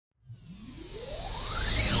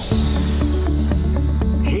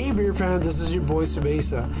here, fans? This is your boy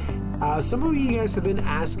Sabesa. Some of you guys have been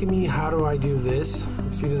asking me, how do I do this?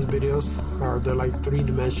 See these videos? They're like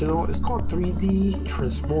three-dimensional. It's called 3D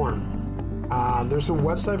Transform. There's a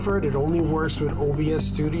website for it. It only works with OBS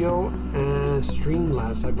Studio and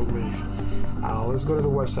Streamlabs, I believe. Let's go to the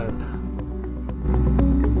website.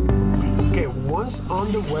 Okay, once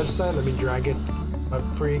on the website, let me drag it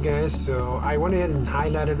up for you guys. So I went ahead and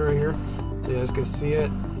highlighted right here so you guys can see it.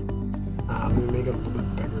 Let me make it a little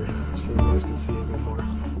bit bigger so you guys can see it a bit more.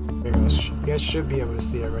 There you go. You guys should be able to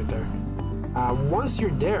see it right there. Once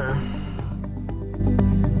you're there,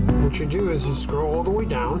 what you do is you scroll all the way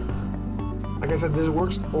down. Like I said, this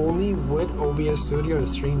works only with OBS Studio and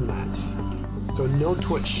Streamlabs. So no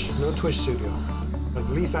Twitch Studio. At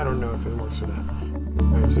least I don't know if it works for that.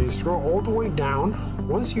 Alright, so you scroll all the way down.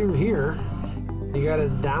 Once you're here, you gotta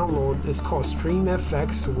download, it's called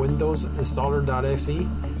StreamFX Windows Installer.exe.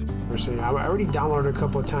 I already downloaded it a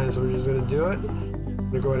couple of times, so we're just gonna do it. I'm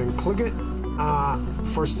gonna go ahead and click it.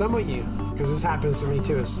 For some of you, because this happens to me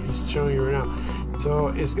too, it's showing you right now. So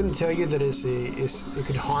it's gonna tell you that it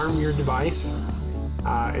could harm your device.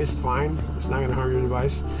 It's fine, it's not gonna harm your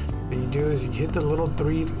device. What you do is you hit the little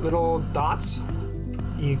three little dots,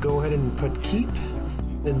 you go ahead and put keep,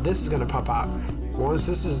 and this is gonna pop out. Once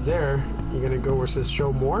this is there, you're gonna go where it says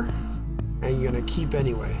show more, and you're gonna keep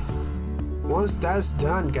anyway. Once that's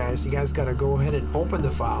done, guys, you guys gotta go ahead and open the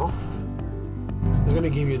file. It's gonna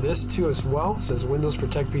give you this too as well. It says Windows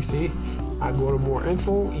Protect PC. I go to more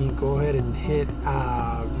info, you go ahead and hit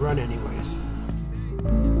run anyways.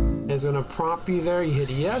 It's gonna prompt you there, you hit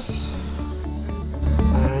yes,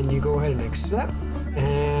 and you go ahead and accept,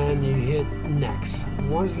 and you hit next.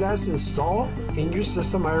 Once that's installed in your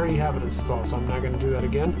system, I already have it installed, so I'm not gonna do that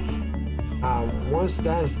again. Once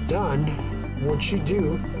that's done, what you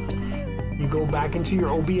do, you go back into your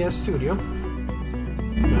OBS Studio.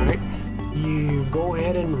 All right, you go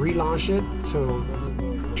ahead and relaunch it. So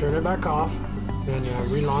turn it back off and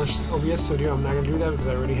relaunch OBS Studio. I'm not gonna do that because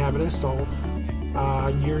I already have it installed.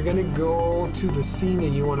 You're gonna go to the scene that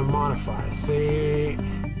you want to modify. Say,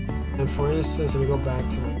 and for instance, let me go back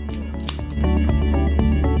to my.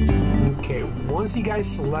 Okay, once you guys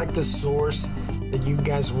select the source that you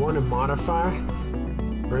guys want to modify.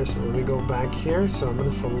 For instance, let me go back here. So I'm going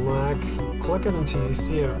to select, click it until you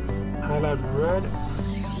see it highlight red.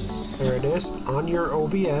 There it is on your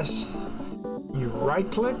OBS. You right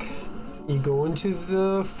click, you go into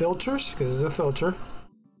the filters because it's a filter.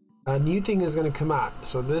 A new thing is going to come out.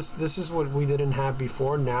 So this is what we didn't have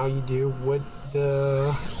before. Now you do with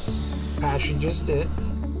the patch you just did.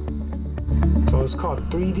 So it's called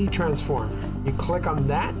 3D Transform. You click on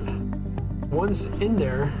that. Once in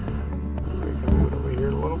there, move it over here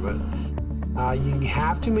a little bit. You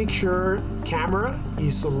have to make sure camera,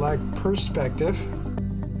 you select perspective,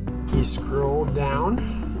 you scroll down.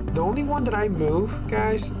 The only one that I move,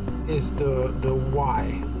 guys, is the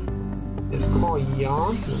Y. It's called yaw.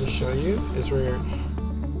 Let me show you. It's where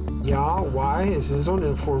yaw, Y is this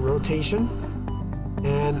one for rotation.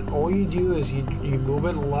 And all you do is you move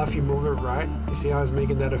it left, you move it right. You see how it's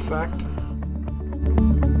making that effect?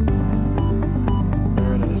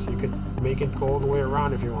 You could make it go all the way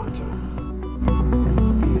around if you want to.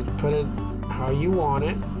 You put it how you want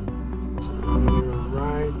it. So I'm gonna leave it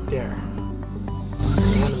right there.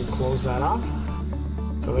 And let me close that off.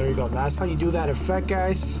 So there you go. That's how you do that effect,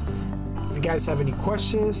 guys. If you guys have any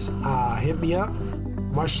questions, hit me up.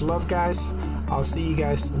 Much love, guys. I'll see you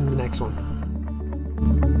guys in the next one.